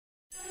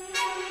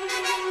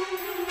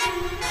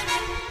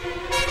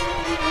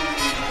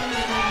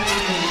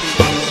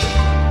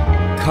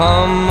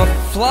Come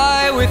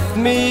fly with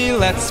me,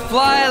 let's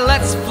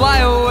fly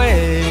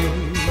away.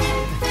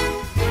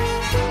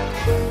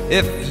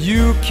 If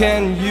you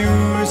can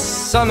use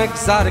some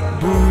exotic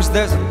booze,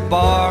 there's a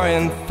bar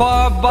in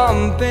far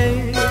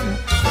Bombay.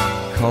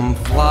 Come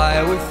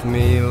fly with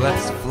me,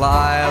 let's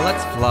fly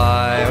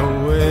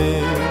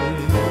away.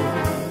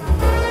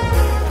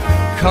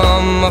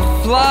 Come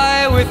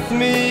fly with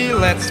me,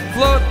 let's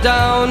float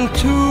down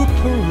to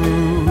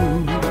Peru.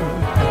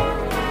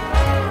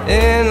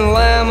 In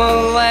Lama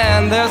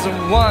Land there's a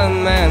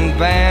one-man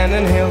band,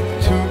 and he'll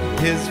toot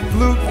his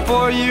flute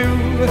for you.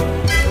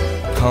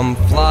 Come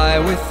fly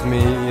with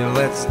me,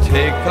 let's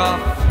take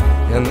off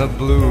in the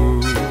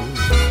blue.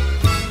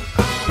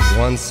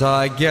 Once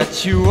I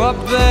get you up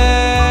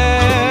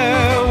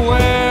there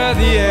where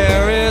the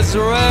air is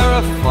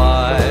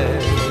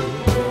rarefied,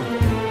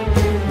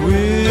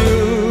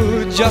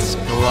 we'll just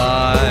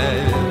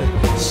glide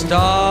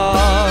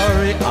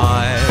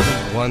starry-eyed.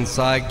 Once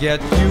I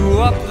get you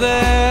up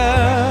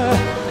there,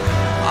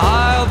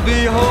 I'll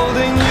be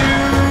holding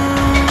you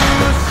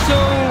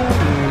so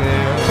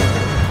near.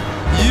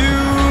 You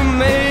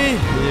may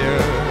hear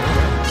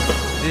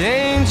the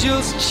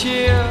angels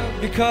cheer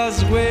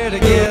because we're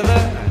together.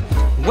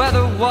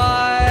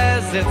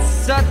 Weather-wise, it's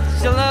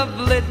such a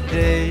lovely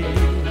day.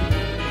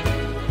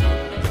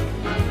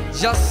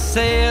 Just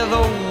say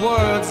the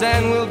words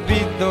and we'll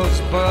beat those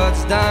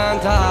birds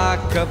down to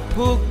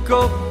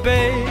Acapulco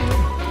Bay.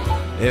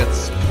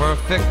 It's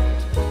perfect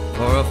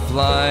for a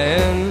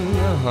flying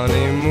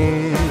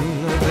honeymoon,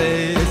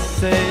 they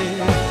say.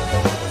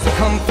 So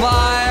come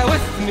fly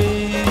with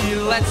me,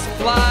 let's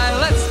fly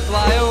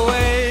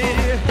away.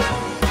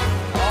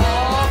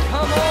 Oh,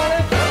 come on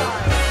and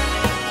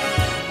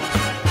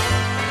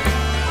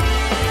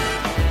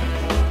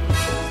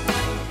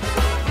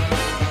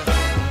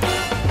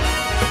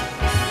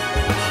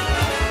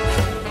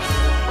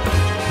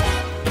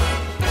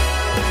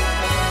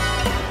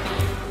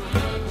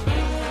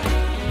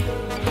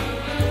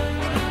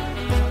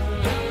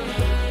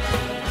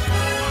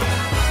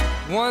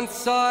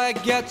once I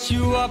get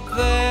you up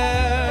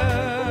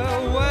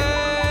there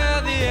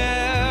where the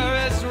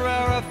air is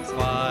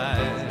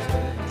rarefied,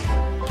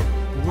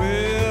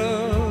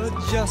 we'll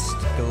just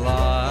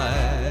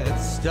glide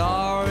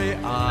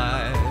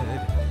starry-eyed.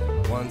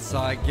 Once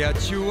I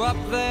get you up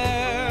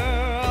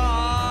there,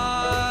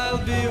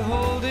 I'll be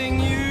holding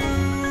you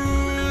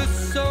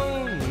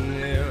so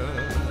near.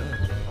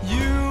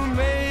 You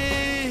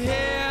may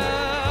hear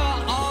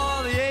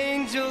all the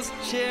angels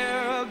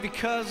cheer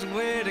because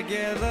we're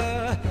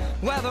together.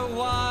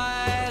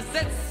 Weather-wise,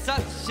 it's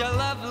such a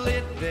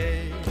lovely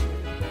day.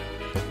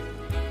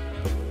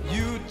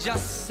 You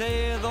just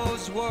say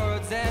those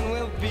words and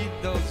we'll beat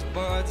those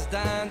birds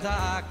down to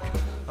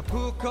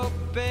Acapulco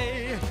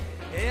Bay.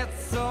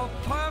 It's so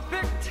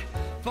perfect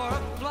for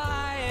a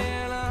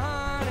flying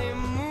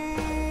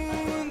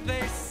honeymoon,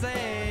 they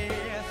say.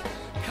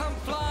 Come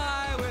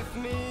fly with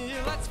me,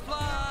 let's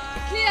fly.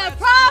 Clear,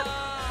 prop!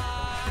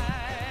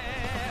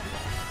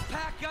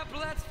 Pack up,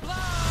 let's fly.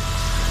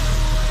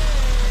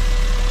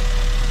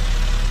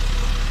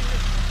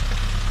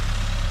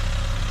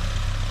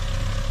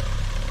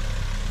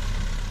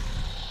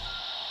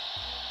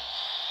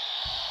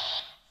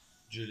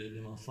 Juliet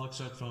Lima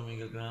Foxtrot from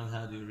Eagle Ground,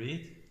 how do you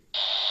read?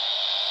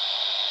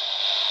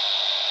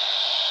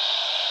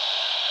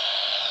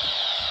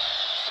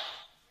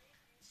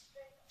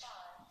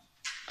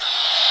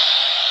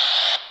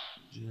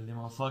 Juliet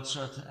Lima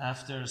Foxtrot,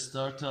 after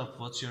startup,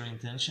 what's your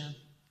intention?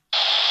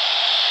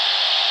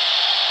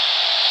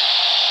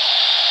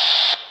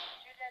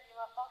 Juliet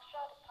Lima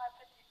Foxtrot,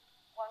 Piper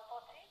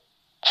 140.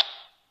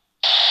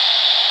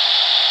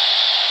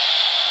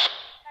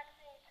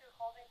 Taxiing to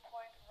holding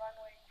point,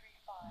 runway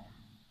 35.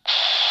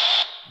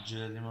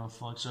 Juliet Lima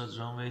Foxtrot,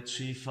 runway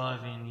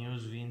 35 in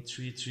use, wind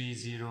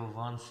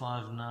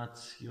 33015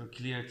 knots. Your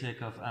clear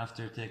takeoff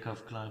after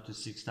takeoff, climb to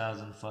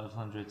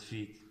 6,500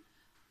 feet.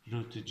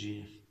 Route to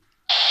GF.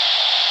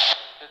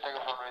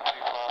 Takeoff runway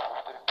 35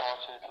 after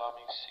departure,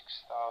 climbing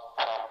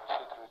 6,500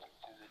 feet, routing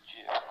to the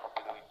GF.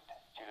 Copy the wind.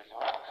 Juliet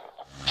Lima Foxtrot.